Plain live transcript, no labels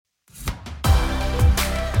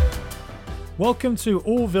Welcome to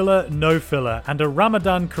All Villa, No Filler, and a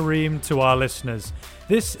Ramadan Kareem to our listeners.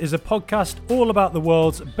 This is a podcast all about the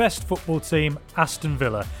world's best football team, Aston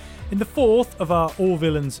Villa. In the fourth of our All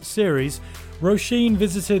Villains series, Roisin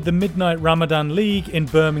visited the Midnight Ramadan League in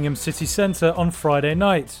Birmingham City Centre on Friday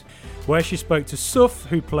night, where she spoke to Suf,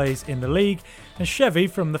 who plays in the league, and Chevy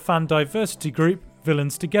from the fan diversity group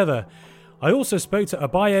Villains Together. I also spoke to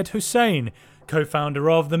Abayed Hussein,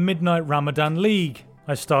 co-founder of the Midnight Ramadan League.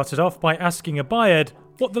 I started off by asking Abayed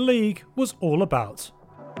what the league was all about.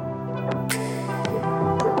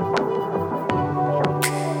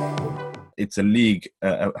 It's a league,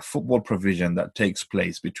 a football provision that takes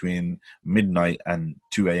place between midnight and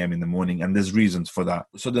 2 a.m. in the morning, and there's reasons for that.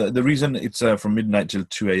 So the reason it's from midnight till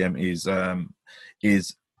 2 a.m. is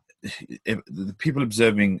if the people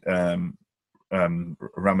observing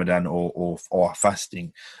Ramadan or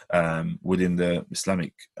fasting within the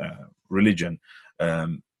Islamic religion.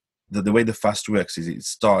 The way the fast works is it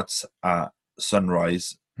starts at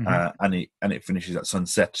sunrise and it finishes at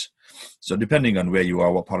sunset. So depending on where you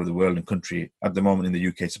are, what part of the world and country, at the moment in the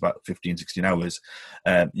UK it's about 15, 16 hours.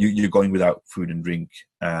 You're going without food and drink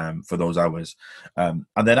for those hours. And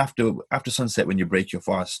then after sunset, when you break your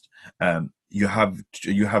fast, you have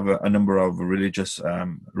a number of religious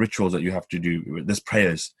rituals that you have to do. There's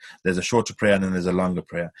prayers. There's a shorter prayer and then there's a longer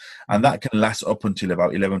prayer. And that can last up until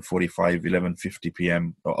about 11:45, 11:50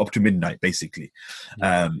 p.m. or up to midnight, basically.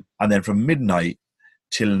 Yeah. And then from midnight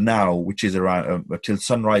till now, which is around till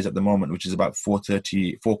sunrise at the moment, which is about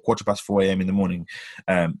 4:15 a.m. in the morning,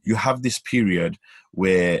 you have this period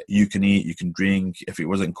where you can eat, you can drink. If it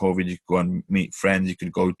wasn't COVID, you could go and meet friends. You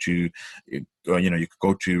could go to, you could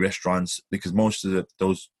go to restaurants, because most of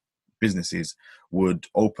those businesses would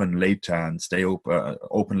open later and stay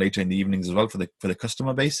open later in the evenings as well for the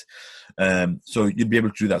customer base. So you'd be able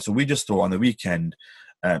to do that. So we just thought on the weekend.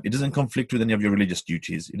 It doesn't conflict with any of your religious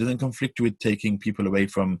duties. It doesn't conflict with taking people away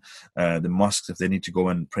from the mosques if they need to go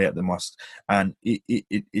and pray at the mosque. And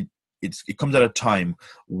it comes at a time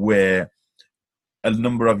where a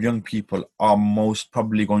number of young people are most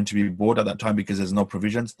probably going to be bored at that time because there's no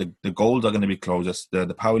provisions. The goals are going to be closed.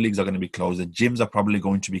 The power leagues are going to be closed. The gyms are probably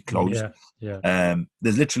going to be closed. Yeah.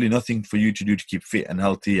 There's literally nothing for you to do to keep fit and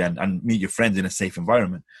healthy and meet your friends in a safe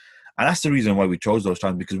environment. And that's the reason why we chose those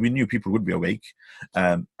times, because we knew people would be awake.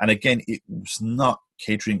 And again, it was not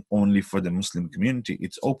catering only for the Muslim community.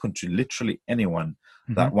 It's open to literally anyone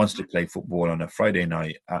that wants to play football on a Friday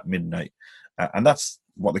night at midnight. And that's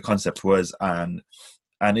what the concept was. And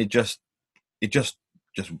it just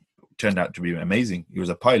turned out to be amazing. It was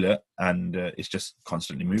a pilot, and it's just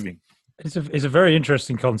constantly moving. It's a very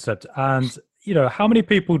interesting concept. And how many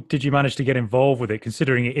people did you manage to get involved with it,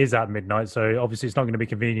 considering it is at midnight? So obviously it's not going to be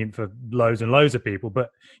convenient for loads and loads of people,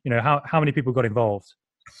 but how many people got involved?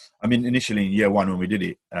 I mean, initially in year one, when we did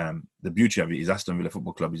it, the beauty of it is Aston Villa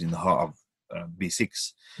Football Club is in the heart of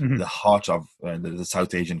B6, the heart of the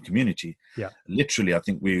South Asian community. Yeah. Literally, I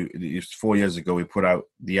think it was 4 years ago, we put out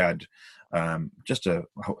the ad.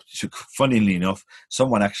 Funnily enough,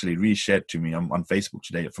 someone actually reshared to me on Facebook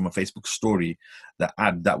today from a Facebook story the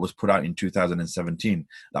ad that was put out in 2017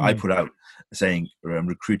 that I put out saying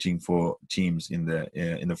recruiting for teams for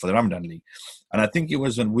the Ramadan League. And I think it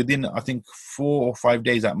was within 4 or 5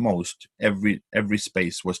 days at most, every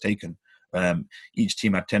space was taken. Each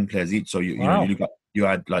team had 10 players each, so you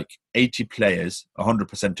had like 80 players,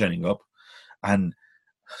 100% turning up. And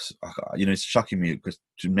it's shocking me, because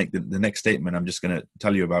to make the next statement I'm just going to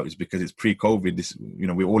tell you about is because it's pre-COVID. This,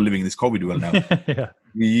 we're all living in this COVID world now. Yeah.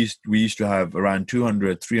 We used to have around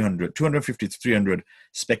 250 to 300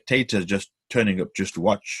 spectators just turning up just to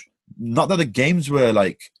watch. Not that the games were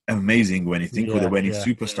like amazing or anything, or there were any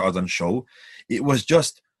superstars on show. It was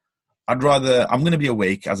just, I'm going to be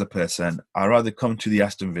awake as a person. I'd rather come to the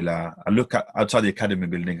Aston Villa. I look outside the academy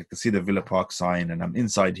building. I can see the Villa Park sign, and I'm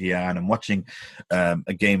inside here and I'm watching a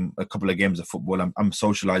couple of games of football. I'm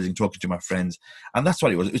socializing, talking to my friends. And that's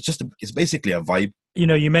what it was. It's basically a vibe.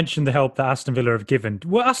 You mentioned the help that Aston Villa have given.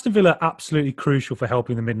 Were Aston Villa absolutely crucial for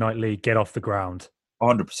helping the Midnight League get off the ground?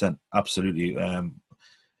 100%. Absolutely.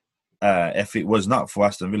 If it was not for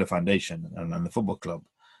Aston Villa Foundation and the football club,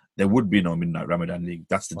 there would be no Midnight Ramadan League.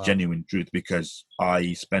 That's the genuine truth, because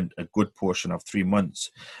I spent a good portion of 3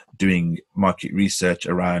 months doing market research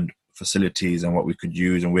around facilities and what we could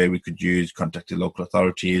use and where we could use, contacted local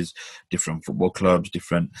authorities, different football clubs,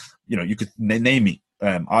 different, you could name it.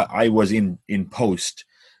 I was in post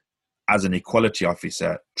as an equality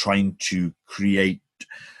officer trying to create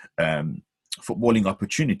footballing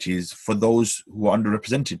opportunities for those who are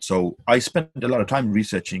underrepresented. So I spent a lot of time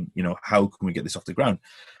researching, how can we get this off the ground?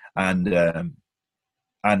 And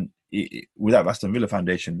And without Aston Villa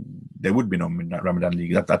Foundation, there would be no Midnight Ramadan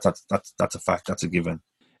League. That's a fact. That's a given.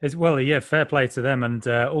 Fair play to them. And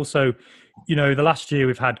also, the last year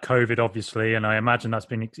we've had COVID, obviously, and I imagine that's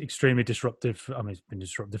been extremely disruptive. I mean, it's been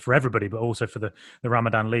disruptive for everybody, but also for the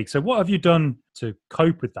Ramadan League. So what have you done to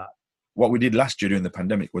cope with that? What we did last year during the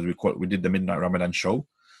pandemic was we did the Midnight Ramadan show.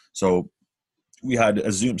 So we had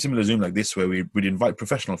a similar Zoom like this, where we'd invite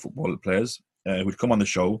professional football players who'd come on the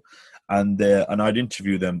show, and I'd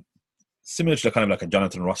interview them, similar to kind of like a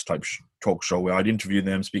Jonathan Ross type talk show, where I'd interview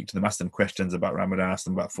them, speak to them, ask them questions about Ramadan, ask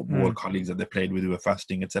them about football, colleagues that they played with who were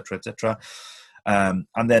fasting, etc., etc.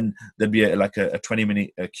 And then there'd be a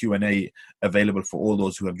 20-minute Q&A available for all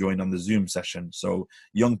those who have joined on the Zoom session. So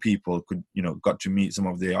young people could, got to meet some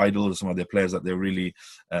of their idols, some of their players that they really,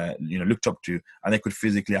 looked up to, and they could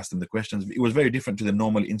physically ask them the questions. It was very different to the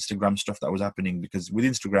normal Instagram stuff that was happening, because with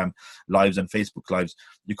Instagram lives and Facebook lives,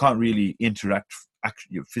 you can't really interact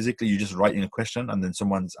physically. You're just writing a question and then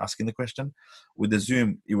someone's asking the question. With the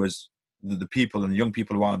Zoom, it was the people and the young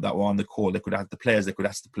people that were on the call. They could ask the players, they could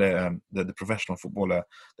ask the player, the professional footballer,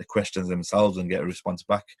 the questions themselves and get a response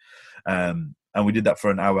back. And we did that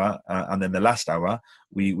for an hour, and then the last hour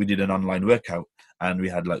we did an online workout, and we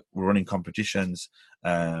had we're running competitions,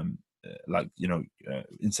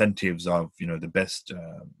 incentives of the best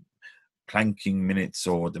planking minutes,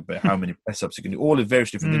 or how many press ups you can do, all the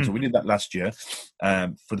various different things. So we did that last year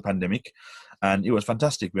for the pandemic, and it was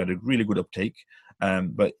fantastic. We had a really good uptake,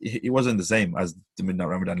 but it wasn't the same as the Midnight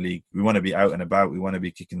Ramadan League. We want to be out and about. We want to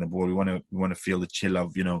be kicking the ball. We want to feel the chill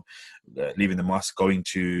of leaving the mosque, going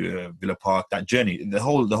to Villa Park. That journey, the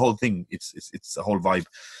whole thing. It's a whole vibe.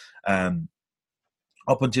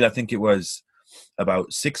 Up until I think it was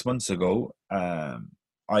about 6 months ago, I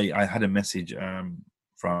had a message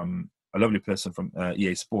from a lovely person from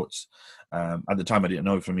EA Sports. At the time, I didn't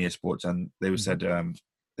know it from EA Sports, and they said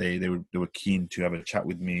they were keen to have a chat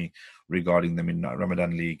with me regarding the Midnight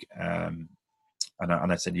Ramadan League. And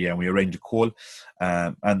I said, yeah, and we arranged a call.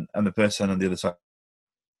 And the person on the other side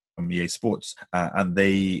from EA Sports, and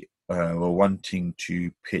they were wanting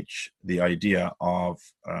to pitch the idea of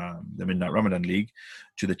the Midnight Ramadan League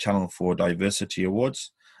to the Channel 4 Diversity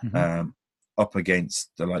Awards, up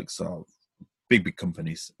against the likes of big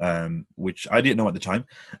companies, which I didn't know at the time.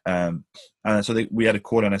 And so we had a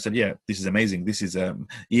call, and I said, yeah, this is amazing. This is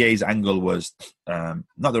EA's angle was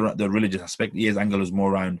not the religious aspect. EA's angle was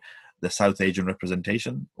more around the South Asian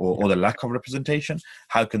representation or the lack of representation.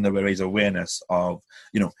 How can they raise awareness of,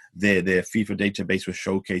 their FIFA database was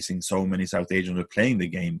showcasing so many South Asians were playing the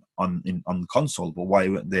game on console, but why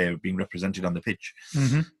weren't they being represented on the pitch?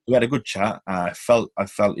 We had a good chat. I felt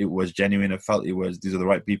it was genuine. I felt it was, these are the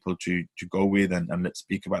right people to go with, and let's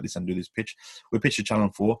speak about this and do this pitch. We pitched to Channel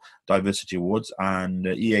 4 Diversity Awards, and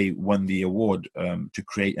EA won the award to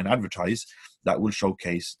create and advertise that will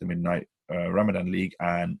showcase the Midnight Ramadan League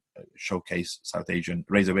and showcase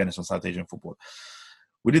raise awareness on South Asian football.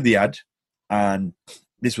 We did the ad, and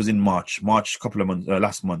this was in March, couple of months,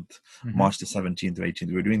 last month, March the 17th or 18th.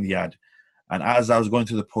 We were doing the ad, and as I was going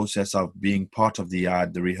through the process of being part of the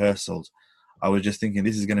ad, the rehearsals, I was just thinking,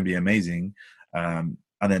 this is going to be amazing. And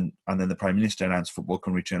then the Prime Minister announced football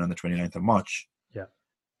can return on the 29th of March.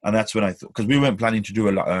 And that's when I thought, because we weren't planning to do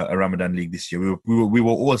a Ramadan League this year. We were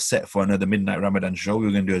all set for another Midnight Ramadan show. We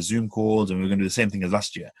were going to do a Zoom calls, and we were going to do the same thing as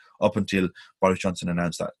last year, up until Boris Johnson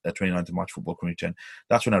announced that 29th of March football can return.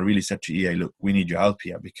 That's when I really said to EA, look, we need your help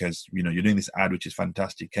here, because you're doing this ad, which is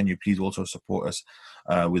fantastic. Can you please also support us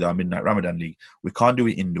with our Midnight Ramadan League? We can't do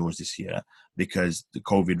it indoors this year because the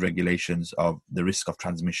COVID regulations of the risk of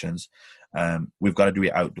transmissions. We've got to do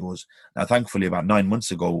it outdoors. Now, thankfully, about 9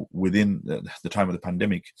 months ago, within the time of the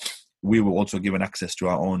pandemic, we were also given access to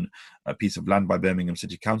our own piece of land by Birmingham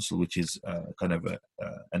City Council, which is kind of a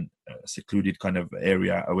secluded kind of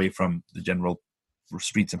area away from the general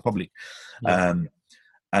streets and public.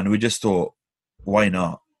 And we just thought, why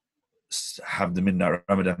not have the Midnight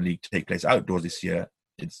Ramadan League take place outdoors this year?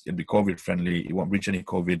 It'll be COVID friendly. It won't breach any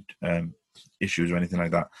COVID issues or anything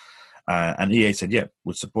like that. And EA said, yeah,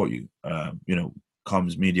 we'll support you.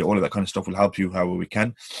 Comms, media, all of that kind of stuff will help you however we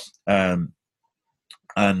can.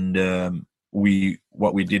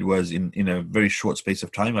 What we did was in a very short space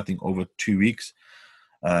of time, I think over 2 weeks,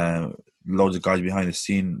 loads of guys behind the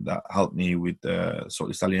scene that helped me with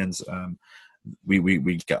sort of stallions.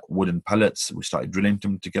 We got wooden pallets. We started drilling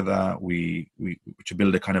them together. We to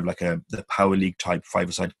build a kind of like the Power League type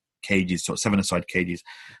 5-a-side cages, so 7-a-side cages,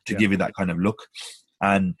 to give it that kind of look.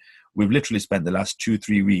 And we've literally spent the last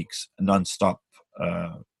 2-3 weeks non-stop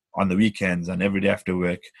on the weekends and every day after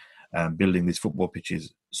work, building these football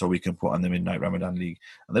pitches so we can put on the Midnight Ramadan League.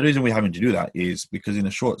 And the reason we're having to do that is because in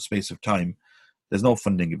a short space of time, there's no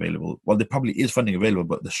funding available. Well, there probably is funding available,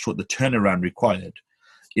 but the turnaround required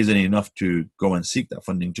isn't enough to go and seek that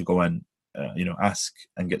funding, to go and ask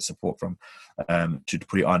and get support from to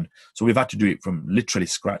put it on. So we've had to do it from literally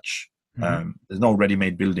scratch. There's no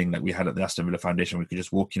ready-made building like we had at the Aston Villa Foundation. We could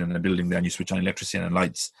just walk in a building there and you switch on electricity and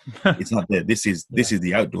lights. It's not there. This is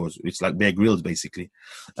the outdoors. It's like Bear Grylls basically.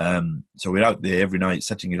 So we're out there every night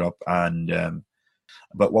setting it up, and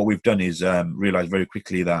but what we've done is realised very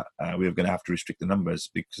quickly that we're going to have to restrict the numbers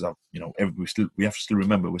because of we have to still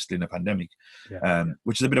remember we're still in a pandemic,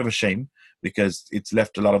 which is a bit of a shame because it's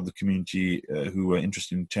left a lot of the community who were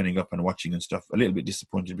interested in turning up and watching and stuff a little bit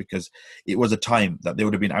disappointed, because it was a time that they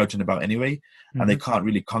would have been out and about anyway, and they can't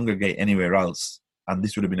really congregate anywhere else. And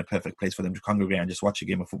this would have been a perfect place for them to congregate and just watch a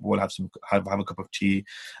game of football, have a cup of tea,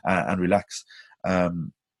 and relax.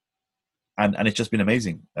 And it's just been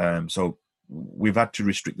amazing. So we've had to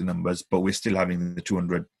restrict the numbers, but we're still having the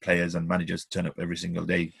 200 players and managers turn up every single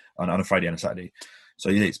day on a Friday and a Saturday. So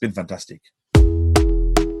yeah, it's been fantastic.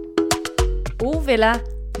 All Villa,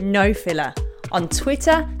 no filler on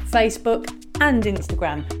Twitter, Facebook and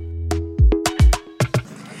Instagram.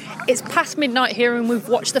 It's past midnight here and we've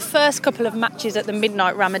watched the first couple of matches at the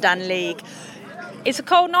Midnight Ramadan League. It's a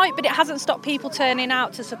cold night, but it hasn't stopped people turning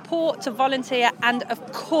out to support, to volunteer and, of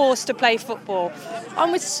course, to play football.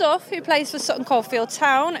 I'm with Suf, who plays for Sutton Coldfield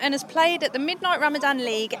Town and has played at the Midnight Ramadan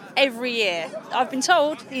League every year. I've been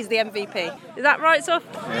told he's the MVP. Is that right, Suf?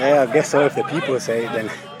 Yeah, I guess so, if the people say it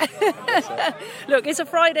then. Look, it's a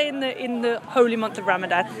Friday in the holy month of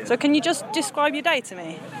Ramadan, so can you just describe your day to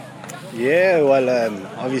me? Yeah, well,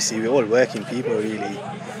 obviously we're all working people, really.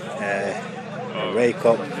 We wake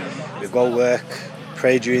up, we go work,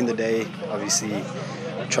 pray during the day, obviously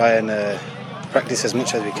try and practice as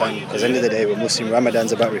much as we can, because at the end of the day we're Muslim.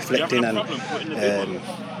 Ramadan's about reflecting and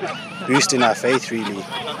boosting our faith, really,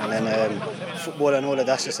 and then football and all of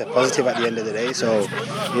that's just a positive at the end of the day. So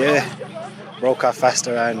yeah, broke our fast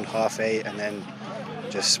around 8:30 and then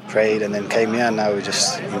just prayed and then came here, and now we're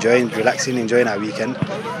just relaxing, enjoying our weekend.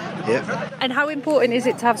 Yeah. And how important is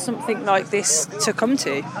it to have something like this to come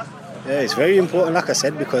to? Yeah, it's very important, like I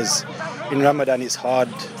said, because in Ramadan it's hard,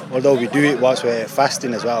 although we do it whilst we're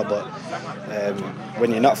fasting as well, but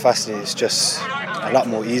when you're not fasting it's just a lot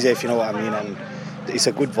more easier, if you know what I mean, and it's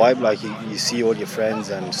a good vibe, like you see all your friends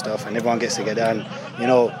and stuff and everyone gets together, and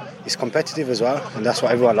it's competitive as well, and that's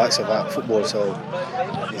what everyone likes about football, so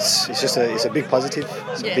it's a big positive.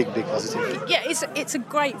 It's a big positive. Yeah, it's a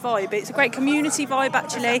great vibe. It's a great community vibe,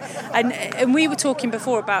 actually. And we were talking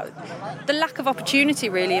before about the lack of opportunity,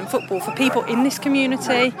 really, in football for people in this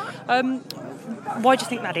community. Why do you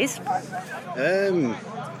think that is?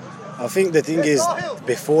 I think the thing is,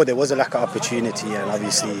 before there was a lack of opportunity, and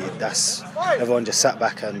obviously everyone just sat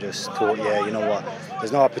back and just thought, yeah, you know what,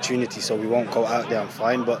 there's no opportunity, so we won't go out there and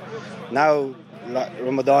find. But now, like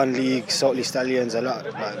Ramadan League, Saltley Stallions, a lot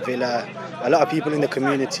like Villa, a lot of people in the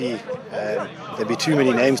community. There'd be too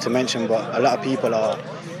many names to mention, but a lot of people are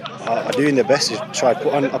doing their best to try to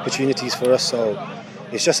put on opportunities for us. So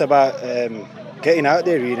it's just about getting out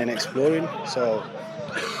there, really, and exploring. So,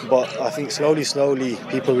 but I think slowly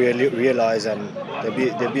people realise, and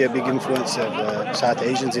there'll be a big influence of South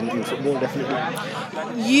Asians in football, definitely.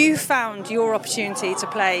 You found your opportunity to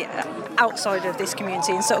play outside of this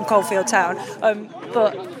community in Sutton Coldfield Town,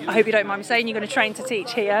 but I hope you don't mind me saying you're going to train to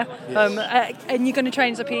teach here, and you're going to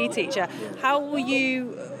train as a PE teacher. How will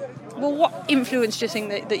you? Well, what influence do you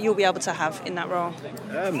think that you'll be able to have in that role?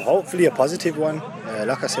 Hopefully a positive one.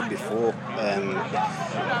 Like I said before,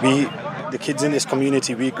 the kids in this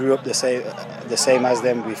community, we grew up the same as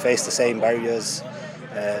them. We face the same barriers,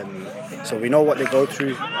 so we know what they go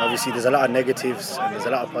through. Obviously, there's a lot of negatives and there's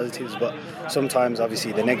a lot of positives, but sometimes,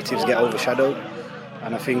 obviously, the negatives get overshadowed.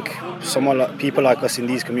 And I think people like us in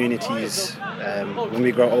these communities, when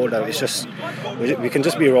we grow older, it's just we can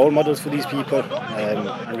just be role models for these people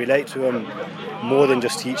and relate to them more than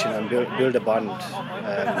just teaching, and build a bond,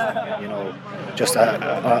 just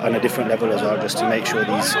on a different level as well, just to make sure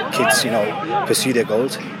these kids, pursue their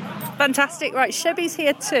goals. Fantastic. Right, Shebi's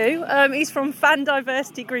here too. He's from Fan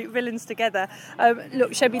Diversity Group Villains Together.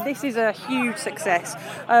 Look, Shebi, this is a huge success.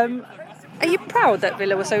 Are you proud that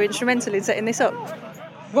Villa was so instrumental in setting this up?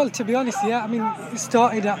 Well, to be honest, yeah. I mean, it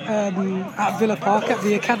started at Villa Park at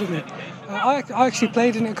the academy. I actually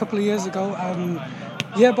played in it a couple of years ago.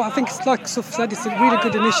 But I think it's like Suf said, it's a really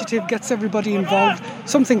good initiative, gets everybody involved,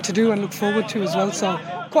 something to do and look forward to as well. So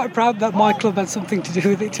quite proud that my club had something to do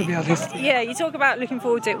with it, to be honest. Yeah, you talk about looking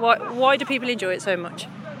forward to it. Why do people enjoy it so much?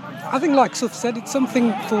 I think, like Suf said, it's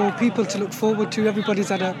something for people to look forward to. Everybody's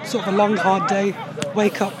had a sort of a long, hard day,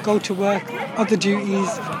 wake up, go to work, other duties,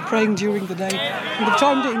 praying during the day. And they've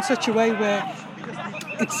timed it in such a way where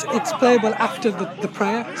it's playable after the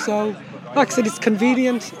prayer. So, like I said, it's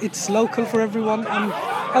convenient, it's local for everyone, and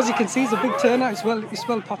as you can see, it's a big turnout. It's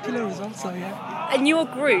well popular as well. So yeah. And your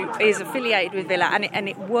group is affiliated with Villa, and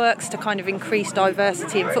it works to kind of increase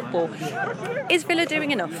diversity in football. Is Villa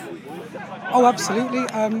doing enough? Oh, absolutely.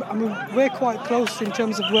 I mean, we're quite close in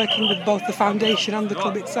terms of working with both the foundation and the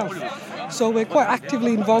club itself. So we're quite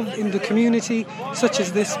actively involved in the community, such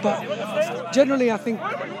as this. But generally, I think,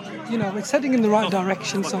 it's heading in the right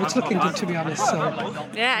direction. So it's looking good, to be honest. So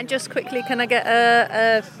yeah, and just quickly, can I get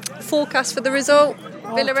a forecast for the result?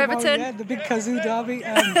 Villa Everton. Yeah, the big Kazoo derby.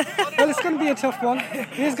 Well, it's going to be a tough one.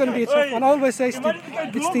 It is going to be a tough one. I always say it's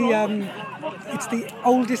the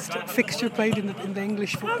oldest fixture played in the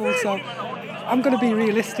English football. So I'm going to be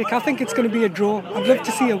realistic. I think it's going to be a draw. I'd love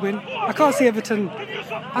to see a win. I can't see Everton.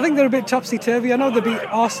 I think they're a bit topsy-turvy. I know they beat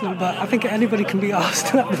Arsenal, but I think anybody can beat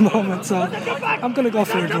Arsenal at the moment. So I'm going to go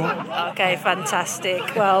for a draw. Okay, fantastic.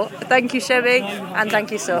 Well, thank you, Shemi, and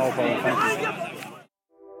thank you, Suf. No problem, thank you.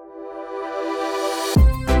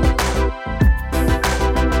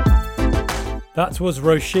 That was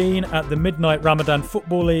Roisin at the Midnight Ramadan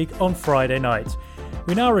Football League on Friday night.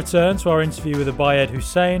 We now return to our interview with Abayed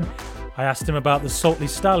Hussein. I asked him about the Saltley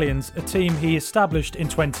Stallions, a team he established in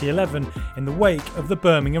 2011 in the wake of the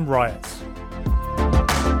Birmingham riots.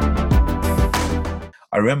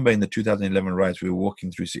 I remember in the 2011 riots, we were walking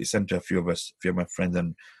through city centre, a few of my friends,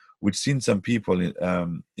 and we'd seen some people in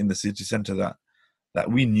the city centre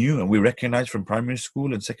that we knew and we recognised from primary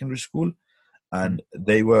school and secondary school, and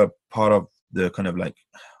they were part of the kind of like,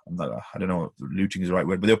 I don't know if looting is the right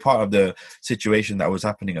word, but they were part of the situation that was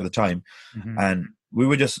happening at the time. Mm-hmm. And we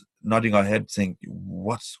were just nodding our head saying,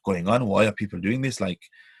 what's going on? Why are people doing this? And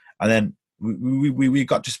then we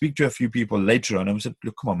got to speak to a few people later on, and we said,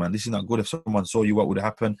 look, come on, man, this is not good. If someone saw you, what would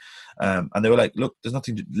happen? And they were like, look, there's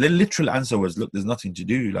nothing to, the literal answer was, look, there's nothing to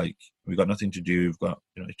do. Like, we've got nothing to do. We've got,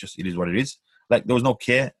 it is what it is. Like, there was no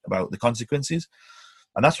care about the consequences.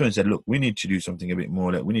 And that's when we said, look, we need to do something a bit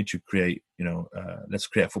more. Like, we need to create, let's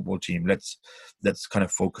create a football team. Let's kind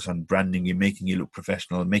of focus on branding it, making it look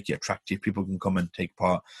professional, make it attractive. People can come and take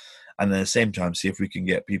part. And at the same time, see if we can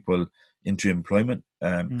get people into employment.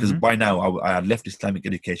 Because by now, I had left Islamic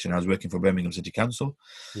education. I was working for Birmingham City Council.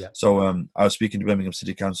 Yeah. So I was speaking to Birmingham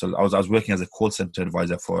City Council. I was working as a call centre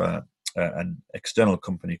advisor for an external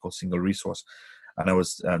company called Single Resource.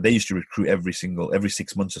 And they used to recruit every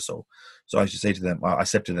 6 months or so. So I used to say to them, I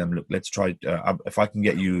said to them, look, let's try, if I can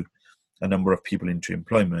get you a number of people into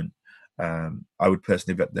employment, I would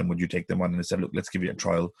personally vet them. Would you take them on? And they said, look, let's give it a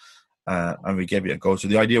trial. And we gave it a go. So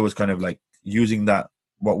the idea was kind of like using that,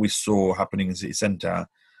 what we saw happening in City Centre,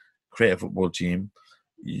 create a football team,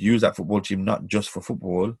 use that football team not just for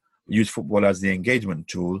football, use football as the engagement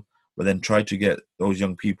tool, but then try to get those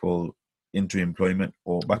young people into employment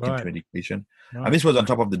or back into education. Right. And this was on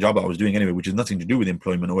top of the job I was doing anyway, which is nothing to do with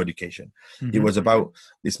employment or education. Mm-hmm. It was about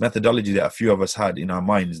this methodology that a few of us had in our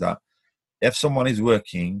minds, that if someone is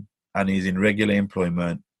working and is in regular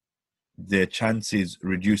employment, their chances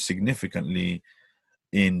reduce significantly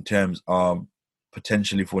in terms of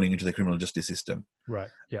potentially falling into the criminal justice system. Right.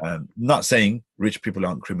 Yeah. Not saying rich people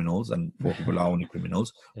aren't criminals and poor people are only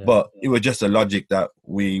criminals, but it was just a logic that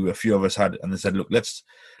a few of us had, and they said, look, let's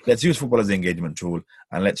use football as the engagement tool,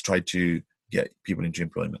 and let's try to get people into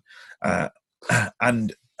employment.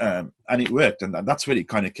 And it worked, and that's where it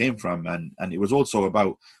kind of came from. And it was also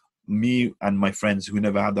about me and my friends who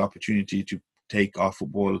never had the opportunity to take our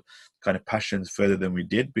football kind of passions further than we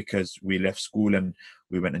did, because we left school and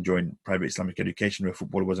we went and joined private Islamic education where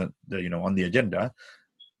football wasn't on the agenda,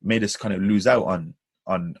 made us kind of lose out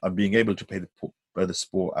on being able to play the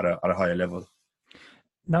sport at a higher level.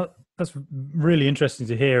 Now, that's really interesting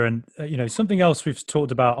to hear. And, something else we've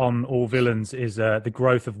talked about on All Villains is the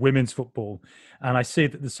growth of women's football. And I see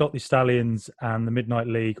that the Saltley Stallions and the Midnight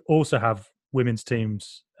League also have women's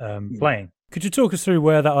teams playing. Could you talk us through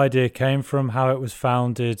where that idea came from, how it was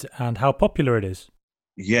founded, and how popular it is?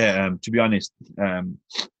 Yeah, to be honest, I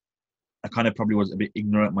kind of probably was a bit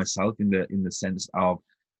ignorant myself in the sense of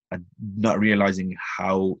not realizing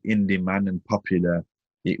how in demand and popular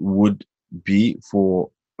it would be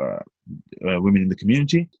for women in the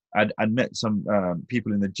community. I'd met some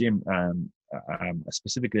people in the gym,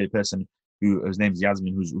 specifically a person whose name's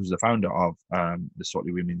Yasmin, who's the founder of the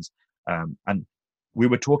Saltley Women's, and we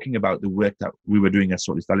were talking about the work that we were doing at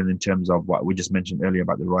Saltley Stallion in terms of what we just mentioned earlier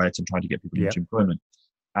about the riots and trying to get people into employment.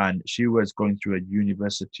 And she was going through a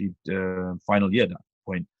university final year at that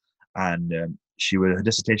point. and she was a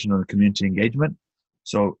dissertation on community engagement.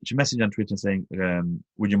 So she messaged on Twitter saying,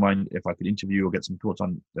 would you mind if I could interview or get some thoughts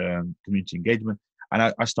on community engagement?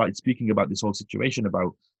 And I started speaking about this whole situation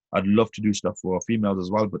about I'd love to do stuff for females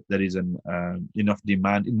as well, but there isn't enough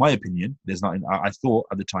demand. In my opinion, there's not. I thought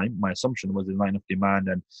at the time, my assumption was there's not enough demand,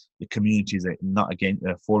 and the communities are not again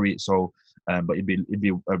for it. So, but it'd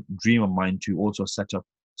be a dream of mine to also set up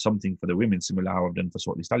something for the women, similar how I've done for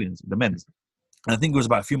Saltley Stallions, the men's. And I think it was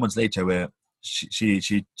about a few months later where she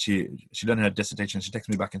done her dissertation. She texted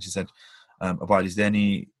me back and she said, "About is there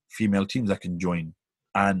any female teams I can join?"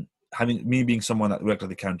 And having me being someone that worked at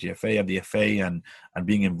the county FA, at the FA, and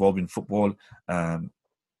being involved in football, I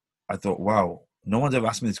thought, wow, no one's ever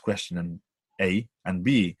asked me this question. And A, and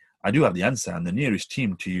B, I do have the answer. And the nearest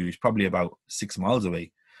team to you is probably about 6 miles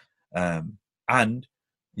away. And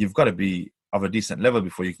you've got to be of a decent level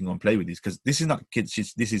before you can go and play with these, because this is not kids.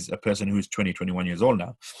 This is a person who's 20, 21 years old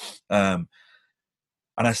now. And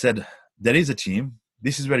I said, there is a team.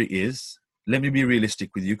 This is where it is. Let me be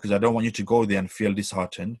realistic with you, because I don't want you to go there and feel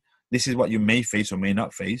disheartened. This is what you may face or may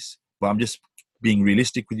not face, but I'm just being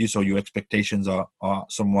realistic with you, so your expectations are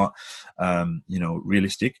somewhat,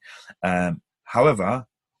 realistic. However,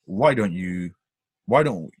 why don't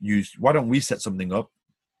we set something up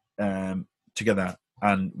together,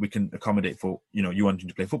 and we can accommodate for you wanting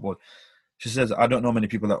to play football? She says, I don't know many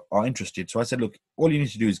people that are interested. So I said, look, all you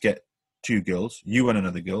need to do is get 2 girls, you and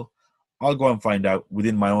another girl. I'll go and find out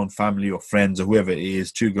within my own family or friends or whoever it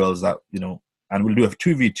is, 2 girls that and we'll do a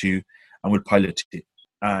 2v2 and we'll pilot it.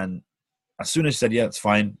 And as soon as she said, yeah, it's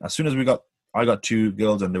fine. As soon as I got 2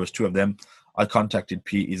 girls and there was 2 of them, I contacted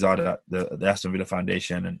Pete Izzard at the Aston Villa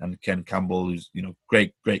Foundation and Ken Campbell, who's,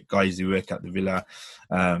 great guys who work at the Villa.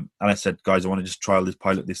 And I said, guys, I want to just trial this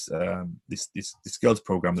pilot, this girls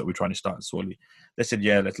program that we're trying to start at Saltley. They said,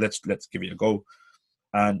 yeah, let's give it a go.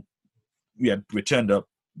 And we turned up.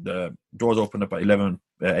 The doors opened up at 11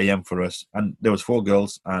 a.m. for us, and there was 4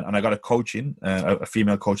 girls, and I got a coach in, a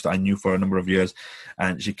female coach that I knew for a number of years,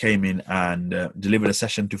 and she came in and delivered a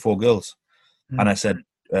session to 4 girls. And I said,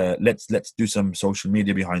 let's do some social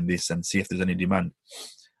media behind this and see if there's any demand.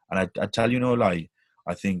 And I tell you no lie,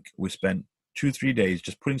 I think we spent 2-3 days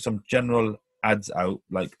just putting some general ads out,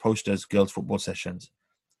 like posters, girls football sessions.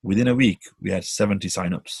 Within a week, we had 70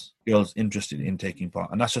 sign-ups, girls interested in taking part.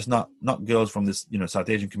 And that's just not girls from this, South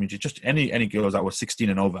Asian community, just any girls that were 16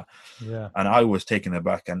 and over. Yeah. And I was taken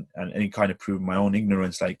aback and any kind of proved my own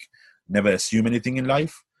ignorance, like never assume anything in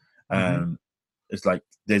life. It's like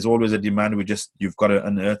there's always a demand. You've got to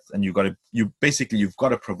unearth, and you've got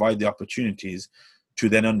to provide the opportunities to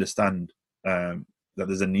then understand that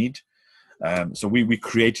there's a need. So we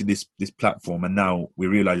created this platform, and now we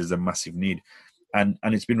realize there's a massive need. And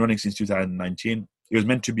it's been running since 2019. It was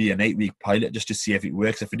meant to be an 8-week pilot just to see if it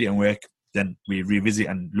works. If it didn't work, then we revisit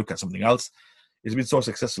and look at something else. It's been so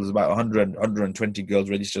successful. There's about 120 girls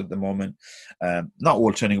registered at the moment. Not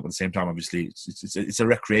all turning up at the same time, obviously. It's a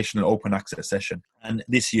recreational open access session. And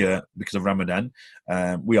this year, because of Ramadan,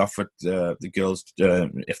 we offered the girls,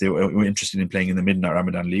 if they were interested in playing in the Midnight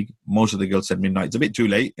Ramadan League. Most of the girls said midnight. It's a bit too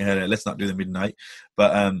late. Let's not do the midnight.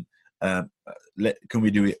 But can we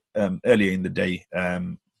do it earlier in the day,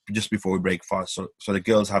 just before we break fast? So the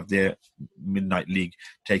girls have their midnight league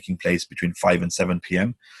taking place between 5 and 7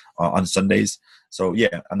 p.m. On Sundays. So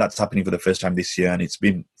yeah, and that's happening for the first time this year, and it's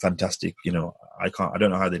been fantastic. I don't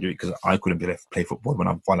know how they do it, because I couldn't play football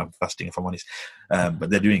while I'm fasting, if I'm honest. But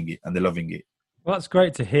they're doing it and they're loving it. Well, that's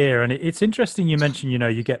great to hear. And it's interesting you mentioned,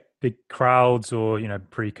 you get big crowds, or,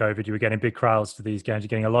 pre-COVID, you were getting big crowds to these games. You're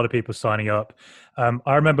getting a lot of people signing up.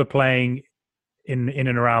 I remember playing in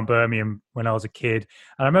and around Birmingham when I was a kid.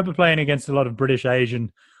 And I remember playing against a lot of British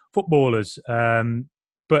Asian footballers.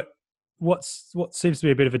 But what seems to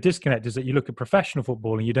be a bit of a disconnect is that you look at professional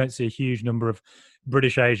football and you don't see a huge number of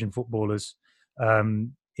British Asian footballers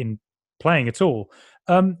in playing at all.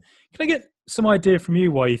 Can I get some idea from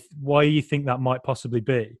you why you think that might possibly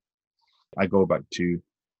be? I go back to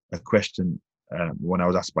a question when I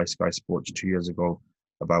was asked by Sky Sports 2 years ago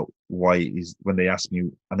about when they asked me,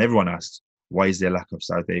 and everyone asks, why is there lack of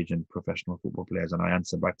South Asian professional football players? And I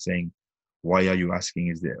answer back saying, why are you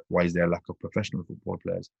asking, why is there a lack of professional football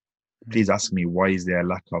players? Please ask me, why is there a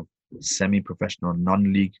lack of semi-professional,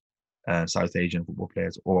 non-league South Asian football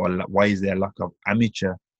players? Or why is there a lack of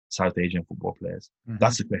amateur South Asian football players?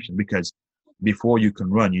 That's the question, because before you can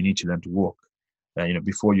run, you need to learn to walk.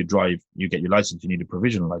 Before you drive, you get your license, you need a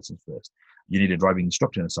provisional license first. You need a driving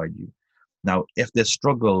instructor inside you. Now, if there's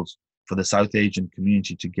struggles for the South Asian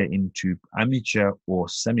community to get into amateur or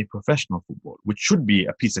semi-professional football, which should be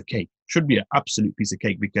a piece of cake, should be an absolute piece of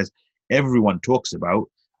cake, because everyone talks about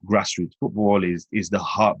grassroots football is the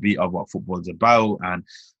heartbeat of what football is about, and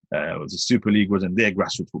the Super League wasn't there,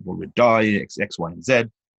 grassroots football would die, X, Y, and Z.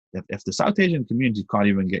 If the South Asian community can't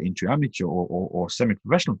even get into amateur or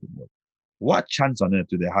semi-professional football, what chance on earth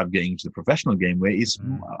do they have getting into the professional game, where it's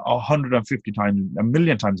 150 times, a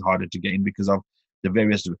million times harder to get in because of the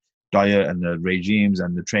various diet and the regimes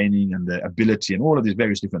and the training and the ability and all of these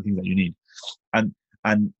various different things that you need.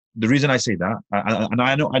 And the reason I say that, and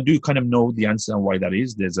I do kind of know the answer on why that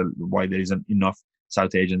is. Why there isn't enough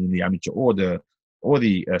South Asians in the amateur or the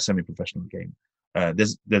semi-professional game.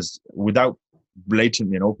 There's without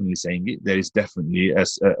blatantly and openly saying it, there is definitely a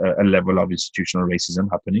level of institutional racism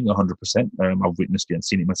happening 100%. I've witnessed it and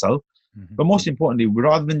seen it myself. Mm-hmm. But most importantly,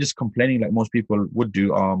 rather than just complaining like most people would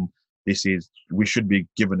do, we should be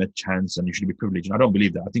given a chance and you should be privileged. And I don't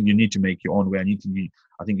believe that. I think you need to make your own way. I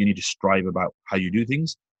think you need to strive about how you do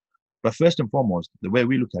things. But first and foremost, the way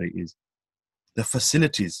we look at it is the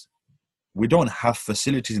facilities. We don't have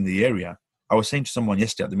facilities in the area. I was saying to someone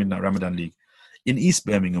yesterday at the Midnight Ramadan League, in East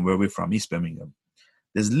Birmingham, where we're from, East Birmingham,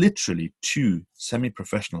 there's literally 2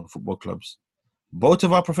 semi-professional football clubs. Both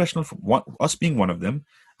of our professional, us being one of them,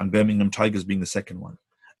 and Birmingham Tigers being the second one.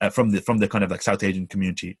 From the kind of like South Asian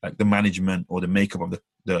community, like the management or the makeup of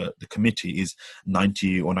the committee is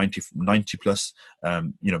 90 plus,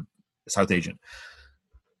 South Asian.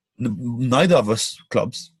 Neither of us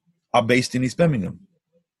clubs are based in East Birmingham,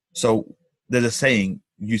 so there's a saying.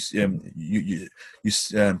 So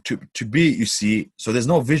there's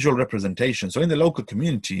no visual representation. So in the local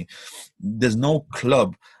community, there's no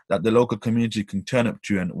club that the local community can turn up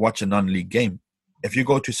to and watch a non-league game. If you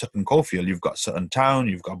go to Sutton Coldfield, you've got Sutton Town,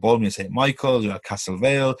 you've got Bournemouth St Michael's, you've got Castle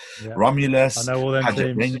Vale, Romulus, I know all them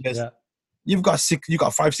teams. Rangers. Yeah. You've got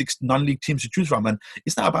 5, 6 non-league teams to choose from, and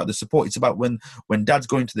it's not about the support. It's about when Dad's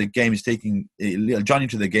going to the game, he's taking little Johnny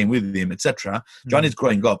to the game with him, etc. Johnny's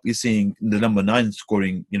growing up, he's seeing the number 9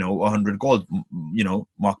 scoring, 100 goals.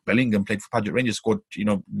 Mark Bellingham played for Paget Rangers, scored,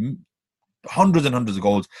 hundreds and hundreds of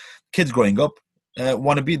goals. Kids growing up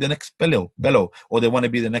want to be the next Bello, or they want to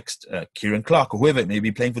be the next Kieran Clark, or whoever it may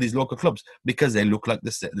be, playing for these local clubs because they look like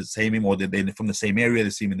the same, or they're from the same area. They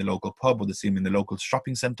see him in the local pub, or they see him in the local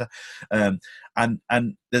shopping centre, and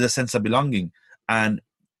there's a sense of belonging, and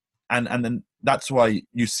then that's why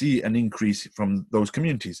you see an increase from those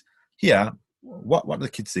communities. Here, what are the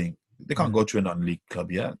kids saying? They can't go to a non-league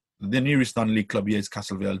club yet. The nearest non-league club here is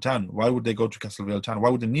Castle Vale Town. Why would they go to Castle Vale Town? Why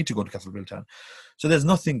would they need to go to Castle Vale Town? So there's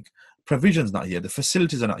nothing. Provision's not here. The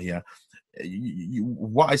facilities are not here.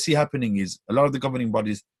 What I see happening is a lot of the governing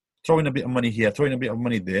bodies throwing a bit of money here, throwing a bit of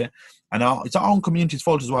money there, and it's our own community's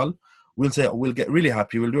fault as well. We'll say we'll get really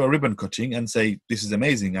happy, we'll do a ribbon cutting and say this is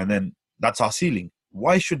amazing, and then that's our ceiling.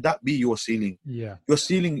 Why should that be your ceiling? Yeah, your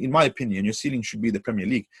ceiling, in my opinion, your ceiling should be the Premier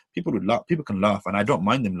League. People can laugh, and I don't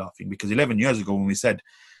mind them laughing, because 11 years ago when we said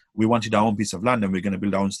we wanted our own piece of land and we're going to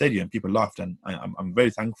build our own stadium, people laughed, and I'm very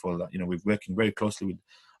thankful that we're working very closely with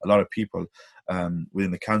a lot of people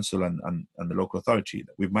within the council and the local authority,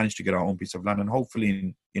 that we've managed to get our own piece of land, and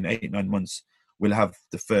hopefully in 8-9 months we'll have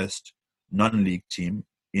the first non-league team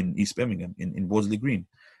in East Birmingham, in Borsley Green,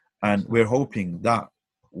 and we're hoping that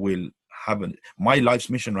will happen. My life's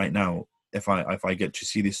mission right now, if I get to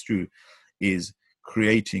see this through, is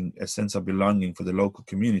creating a sense of belonging for the local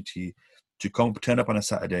community to turn up on a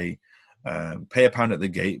Saturday, pay £1 at the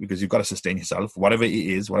gate, because you've got to sustain yourself, whatever it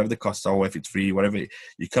is, whatever the costs are, or if it's free, whatever.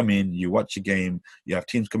 You come in, you watch a game, you have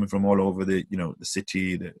teams coming from all over the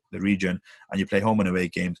city, the region, and you play home and away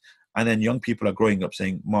games. And then young people are growing up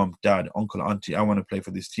saying, Mom, Dad, Uncle, Auntie, I want to play for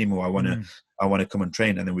this team, or I want to come and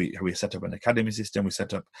train. And then we set up an academy system, we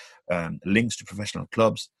set up links to professional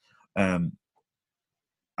clubs, and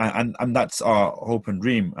that's our hope and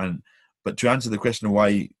dream. But to answer the question of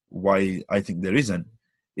why I think there isn't,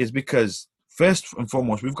 is because first and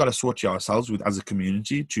foremost, we've got to sort it ourselves as a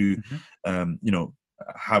community to,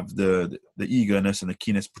 have the eagerness and the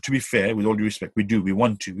keenness. But to be fair, with all due respect, we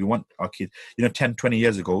want our kids. 10, 20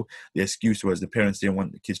 years ago, the excuse was the parents didn't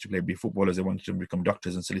want the kids to be footballers. They wanted them to become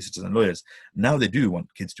doctors and solicitors and lawyers. Now they do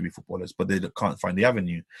want kids to be footballers, but they can't find the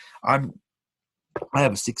avenue. I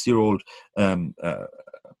have a 6-year-old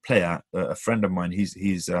player, a friend of mine. He's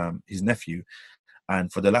his nephew.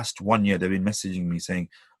 And for the last 1 year, they've been messaging me saying,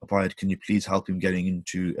 Apayat, can you please help him getting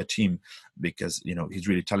into a team, because, he's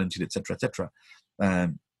really talented, etc., etc.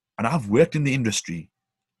 And I've worked in the industry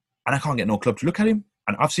and I can't get no club to look at him.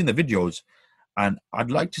 And I've seen the videos, and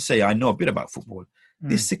I'd like to say I know a bit about football.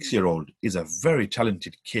 This 6-year-old is a very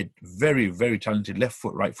talented kid, very, very talented, left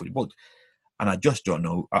foot, right foot, both. And I just don't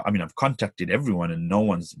know. I've contacted everyone and no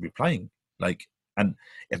one's replying. And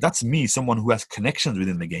if that's me, someone who has connections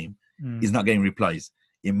within the game, is not getting replies,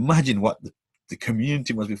 imagine what the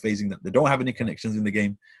community must be facing, that they don't have any connections in the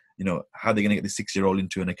game. You know, how are they going to get the 6-year-old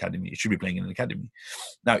into an academy? It should be playing in an academy.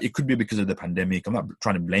 Now, it could be because of the pandemic. I'm not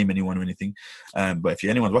trying to blame anyone or anything. But if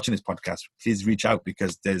anyone's watching this podcast, please reach out,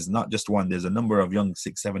 because there's not just one. There's a number of young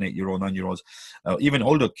 6, 7, 8-year-old, 9-year-olds, even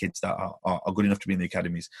older kids that are good enough to be in the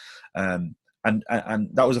academies. And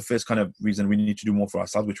that was the first kind of reason we need to do more for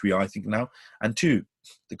ourselves, which we are, I think, now. And 2,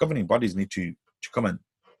 the governing bodies need to come and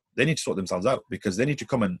they need to sort themselves out, because they need to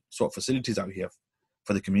come and sort facilities out here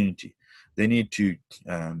for the community. They need to,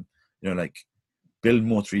 like, build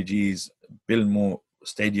more 3Gs, build more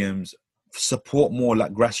stadiums, support more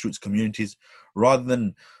like grassroots communities, rather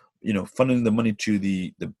than, funneling the money to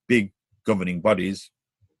the big governing bodies.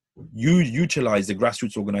 You utilize the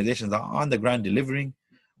grassroots organizations that are on the ground delivering.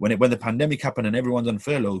 When the pandemic happened and everyone's on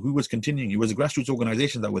furlough, who was continuing? It was the grassroots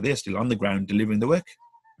organizations that were there still on the ground delivering the work,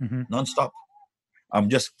 non-stop. I'm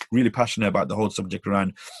just really passionate about the whole subject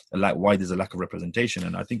around like why there's a lack of representation,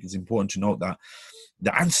 and I think it's important to note that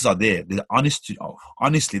the answers are there. Honestly,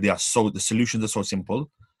 the solutions are so simple.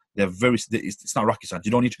 They're it's not rocket science.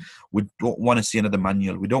 We don't want to see another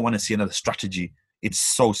manual. We don't want to see another strategy. It's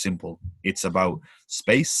so simple. It's about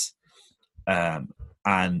space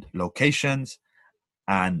and locations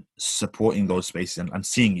and supporting those spaces and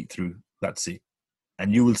seeing it through. That's it.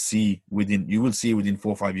 And you will see within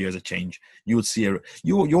 4 or 5 years a change. You will see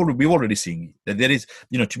we're already seeing it. There is,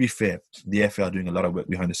 to be fair, the FA are doing a lot of work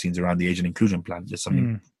behind the scenes around the Asian inclusion plan. There's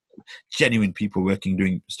some genuine people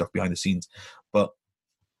doing stuff behind the scenes. But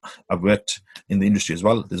I've worked in the industry as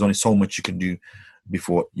well. There's only so much you can do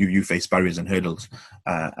before you face barriers and hurdles,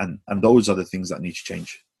 and those are the things that need to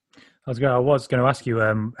change. I was going to ask you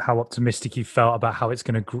how optimistic you felt about how it's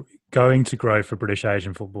going to grow for British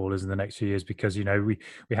Asian footballers in the next few years, because we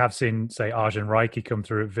have seen, say, Arjun Raiki come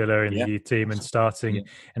through at Villa in the youth team and starting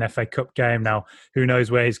an FA Cup game. Now, who knows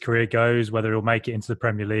where his career goes, whether he'll make it into the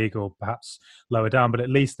Premier League or perhaps lower down, but at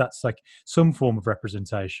least that's like some form of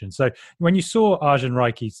representation. So when you saw Arjun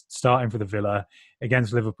Raiki starting for the Villa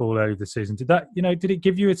against Liverpool earlier this season, did it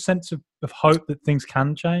give you a sense of hope that things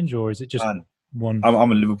can change, or is it just one?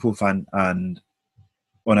 I'm a Liverpool fan, and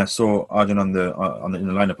when I saw Arjun in the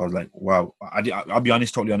lineup, I was like, wow. I'll be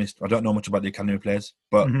honest, totally honest. I don't know much about the academy players,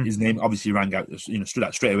 but his name obviously rang out, stood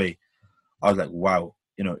out straight away. I was like, wow.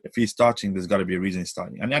 If he's starting, there's got to be a reason he's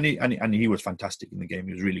starting. And he was fantastic in the game.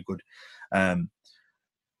 He was really good. And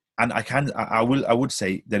I would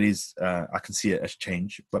say there is, I can see a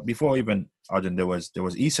change. But before even Arjun, there was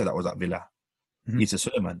Issa that was at Villa. Issa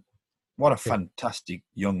Suleiman. What a fantastic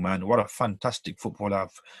young man. What a fantastic footballer.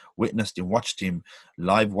 I've witnessed him, watched him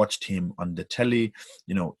on the telly,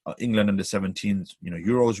 England under 17s,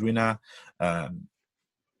 Euros winner. But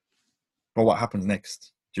what happens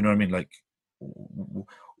next? Do you know what I mean? Like,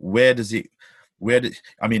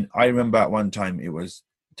 I remember at one time it was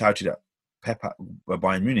touted that Pep at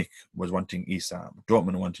Bayern Munich was wanting Issa.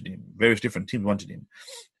 Dortmund wanted him. Various different teams wanted him.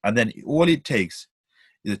 And then all it takes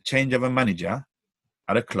is a change of a manager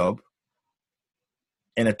at a club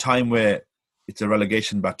in a time where it's a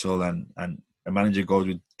relegation battle and a manager goes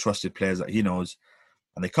with trusted players that he knows,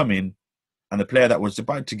 and they come in, and the player that was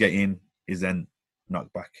about to get in is then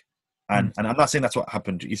knocked back. And I'm not saying that's what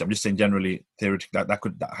happened to Issa. I'm just saying generally, theoretically,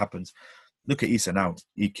 that happens. Look at Issa now.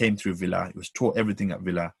 He came through Villa. He was taught everything at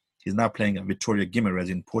Villa. He's now playing at Vitória Guimarães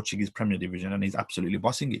in Portuguese Premier Division, and he's absolutely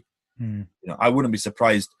bossing it. I wouldn't be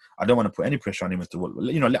surprised. I don't want to put any pressure on him as to what.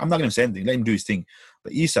 I'm not going to say anything. Let him do his thing.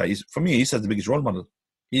 But Issa is the biggest role model.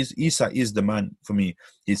 Issa is the man for me.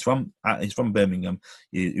 He's from Birmingham.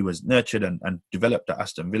 He was nurtured and developed at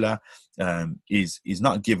Aston Villa. He's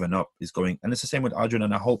not given up. He's going, and it's the same with Arjun.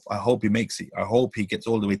 And I hope he makes it. I hope he gets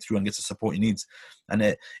all the way through and gets the support he needs.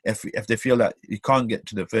 And if they feel that he can't get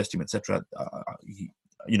to the first team, etc.,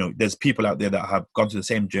 there's people out there that have gone through the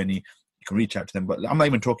same journey. You can reach out to them, but I'm not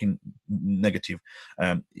even talking negative.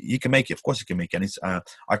 He can make it. Of course, he can make it. And it's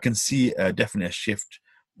I can see definitely a shift,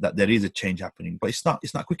 that there is a change happening, but it's not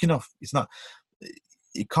quick enough.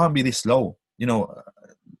 It can't be this slow.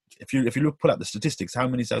 If you pull out the statistics, how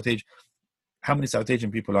many South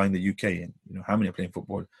Asian people are in the UK, and how many are playing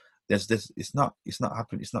football? It's not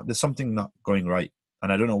happening. There's something not going right,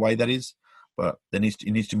 and I don't know why that is, but it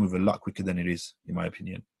needs to move a lot quicker than it is, in my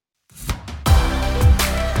opinion.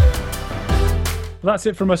 Well, that's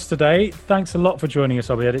it from us today. Thanks a lot for joining us,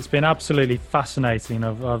 Obaid. It's been absolutely fascinating.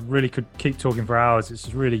 I really could keep talking for hours. It's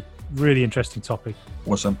a really, really interesting topic.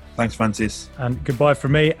 Awesome. Thanks, Francis. And goodbye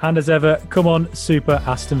from me. And as ever, come on, Super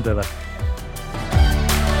Aston Villa.